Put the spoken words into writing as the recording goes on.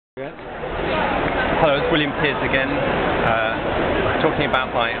Hello, it's William Pearce again, talking about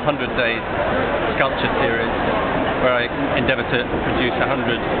my 100 Days sculpture series, where I endeavour to produce 100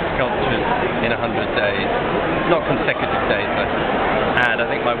 sculptures in 100 days. Not consecutive days, I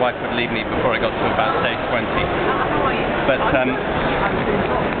think my wife would leave me before I got to about day 20. But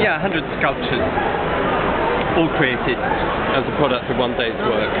yeah, 100 sculptures, all created as a product of one day's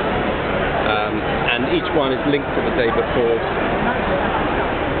work, and each one is linked to the day before.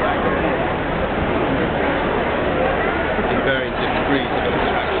 Varying degrees of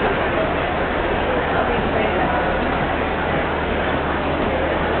abstraction.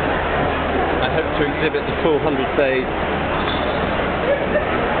 I hope to exhibit the full 100 days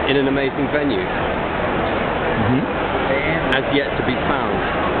in an amazing venue, as yet to be found.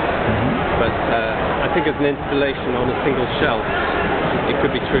 But I think as an installation on a single shelf, it could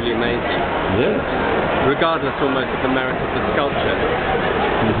be truly amazing. Regardless almost of the merit of the sculpture,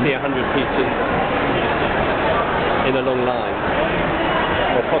 to see 100 pieces in a long line,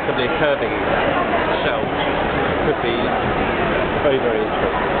 or possibly a curving shelf, could be very, very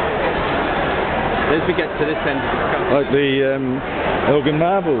interesting. As we get to this end of the sculpture, like the Elgin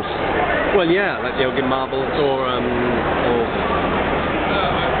marbles. Well, yeah, like the Elgin marbles, or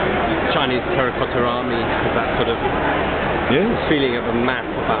Chinese terracotta army, with that sort of feeling of a map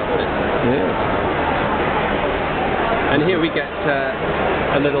about it. And here we get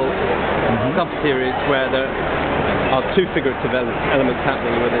a little sub-series where there are two figurative elements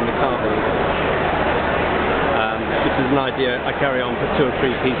happening within the carving. This is an idea I carry on for 2 or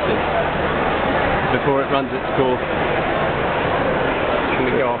 3 pieces before it runs its course. And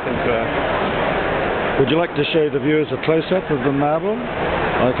we go off into a... Would you like to show the viewers a close-up of the marble?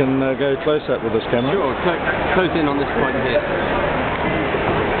 I can go close-up with this camera. Sure, close in on this point here.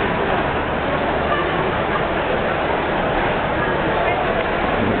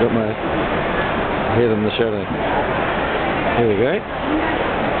 Got my head in the shadow. Here we go.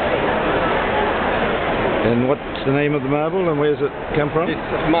 And what's the name of the marble and where's it come from? This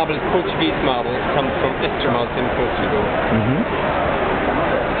marble is Portuguese marble. It comes from Estremoz in Portugal.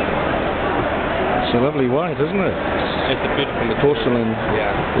 It's a lovely white, isn't it? It's a beautiful material. Porcelain.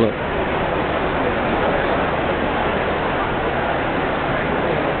 Yeah. Look.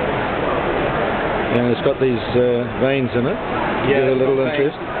 And it's got these veins in it. Yeah, get a little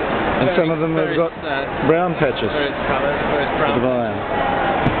interest. And some of them have got brown patches. Various colours, various brown patches.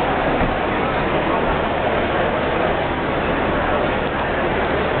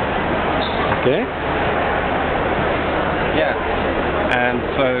 Okay. Yeah. And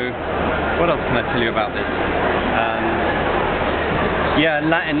so, what else can I tell you about this? Yeah,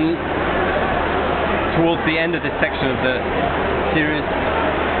 Latin. Towards the end of this section of the series,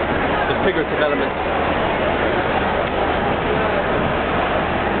 the figurative elements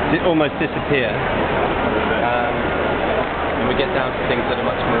almost disappear, and we get down to things that are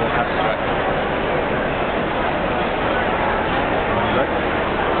much more abstract.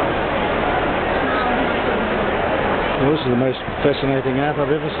 Well, this is the most fascinating art I've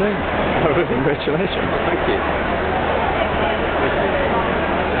ever seen. Congratulations. Thank you.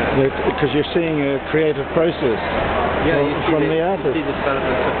 Because you're seeing a creative process from the artist. You see the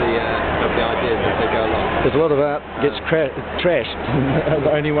development of the ideas as they go along. Because a lot of art gets trashed, and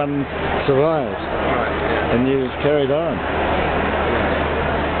only one survives. Right, yeah. And you've carried on.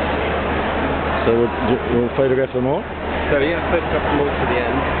 So we'll photograph them all? So yeah, photograph them all to the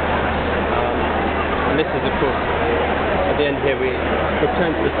end. And this is, of course, at the end here we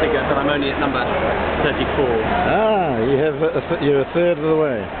return to the figure, but I'm only at number 34. Ah, you're a third of the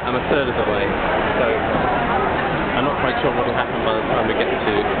way. I'm a third of the way, so I'm not quite sure what will happen by the time we get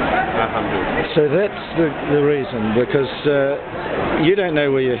to 100. So that's the reason, because you don't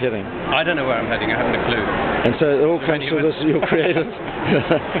know where you're heading. I don't know where I'm heading, I haven't a clue. And so it all comes to this, your creative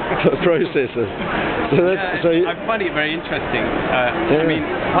processes. So I find it very interesting. I mean,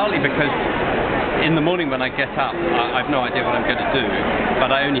 partly because in the morning when I get up, I've no idea what I'm going to do, but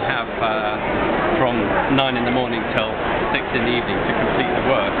I only have from 9 in the morning till 6 in the evening to complete the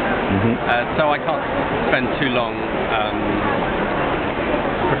work. So I can't spend too long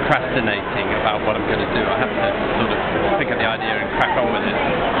procrastinating about what I'm going to do. I have to sort of think of the idea and crack on with it,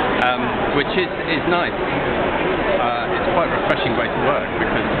 which is nice. It's quite a refreshing way to work,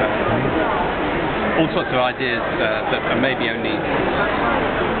 because all sorts of ideas that are maybe only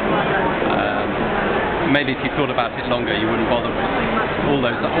maybe if you thought about it longer you wouldn't bother with. All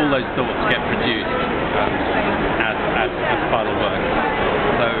those thoughts get produced as final work.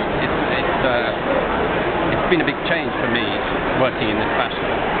 So it's been a big change for me working in this fashion.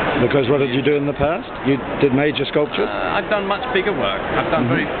 Because what did you do in the past? You did major sculptures? I've done much bigger work. I've done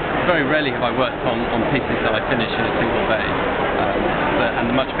very rarely have I worked on pieces that I finish in a single day,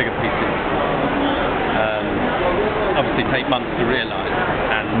 and the much bigger pieces obviously take months to realise,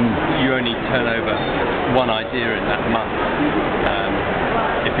 and you only turn over one idea in that month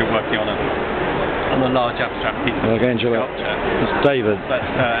if you're working on a large abstract piece of Angela, sculpture. it's David. But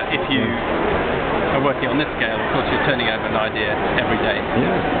if you are working on this scale, of course you're turning over an idea every day.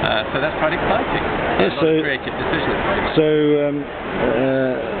 Yeah. So that's quite exciting. Yes, a lot of creative decisions. So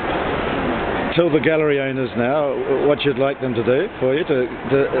tell the gallery owners now what you'd like them to do for you.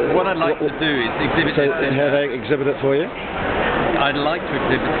 What I'd like to do is exhibit so it. how they exhibit it for you? I'd like to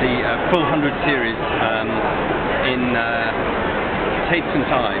exhibit the full 100 series in Tate St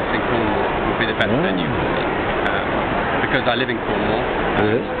Ives in Cornwall would be the best venue for me, because I live in Cornwall.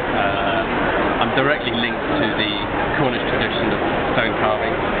 Yes. I'm directly linked to the Cornish tradition of stone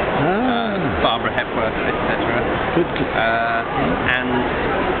carving, Barbara Hepworth, etc. And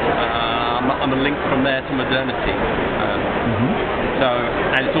I'm a link from there to modernity.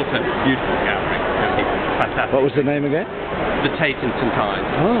 And it's also a beautiful gallery. It's fantastic. What was the name again? The Tate in St Ives.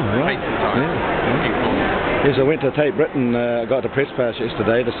 Oh, right. Tate St Ives in Cornwall. Yes, I went to Tate Britain. Got a press pass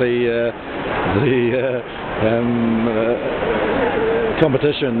yesterday to see the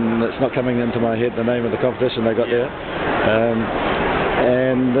competition. That's not coming into my head. The name of the competition they got there.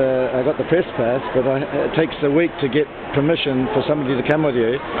 And I got the press pass, but it takes a week to get permission for somebody to come with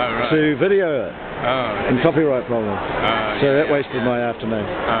you to video it. And copyright problems. So that wasted my afternoon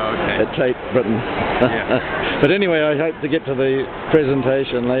at Tate Britain. But anyway, I hope to get to the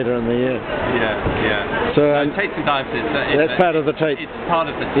presentation later in the year. Yeah. So Tate St Ives is that's part of the Tate. It's part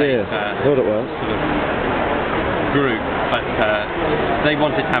of the Tate. Yes, I thought it was. Sort of group, but they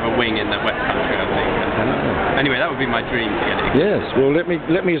wanted to have a wing in the West Country, I think. Anyway, that would be my dream to get it. Yes. Well, let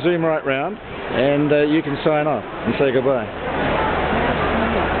me zoom right round, and you can sign off and say goodbye.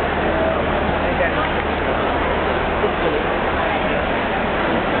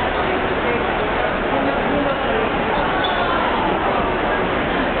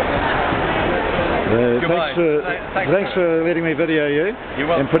 Thanks for letting me video you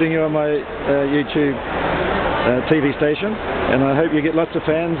and putting you on my YouTube TV station, and I hope you get lots of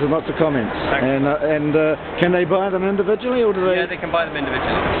fans and lots of comments. And can they buy them individually, or do they? Yeah, they can buy them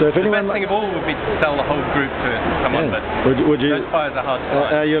individually. So if anyone, the best thing of all would be to sell the whole group to someone, but would you, those buyers are hard to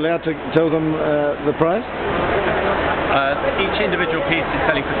find. Are you allowed to tell them the price? Each individual piece is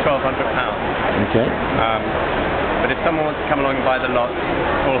selling for £1,200. Okay. But if someone wants to come along and buy the lot,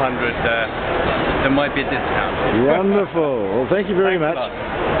 all 100, there might be a discount. Wonderful. Well, thank you very much.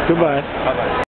 Goodbye. Bye-bye.